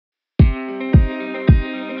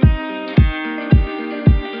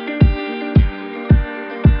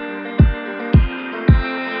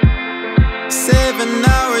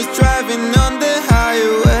driving on the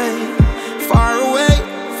highway, far away,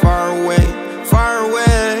 far away, far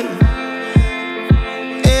away.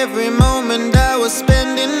 Every moment I was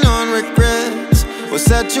spending on regrets was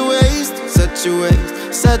such a waste, such a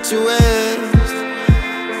waste, such a waste.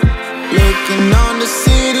 Looking on the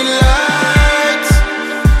city lights,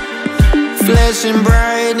 flashing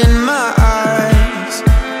bright in my eyes.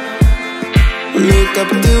 Look up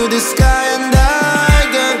to the sky and I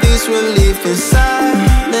got this relief inside.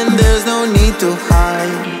 Then there's no need to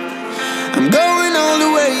hide. I'm going all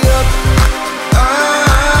the way up,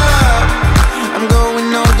 up. I'm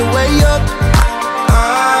going all the way up,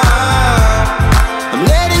 up. I'm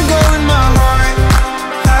letting go in my heart,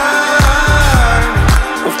 heart,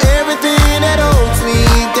 of everything that holds me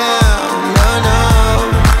down, no, no.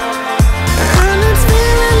 And it's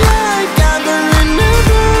feeling like I'm in the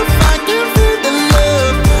groove. I can feel the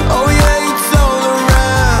love, oh yeah, it's all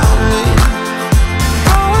around me.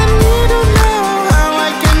 Oh, I need to know how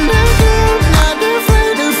I can make it, not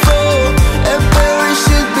afraid to fall and bury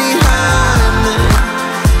shit behind me.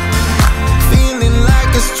 Feeling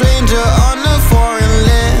like a stranger on a foreign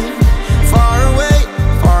land, far away,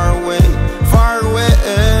 far away, far away.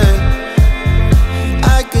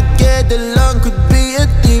 I could get along, could be a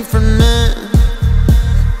different man.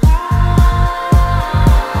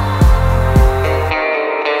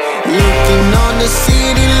 Looking on the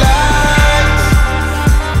city lights,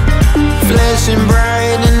 flashing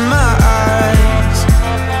bright in my eyes.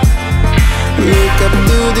 Look up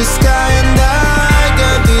to the sky and I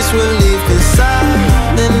got this relief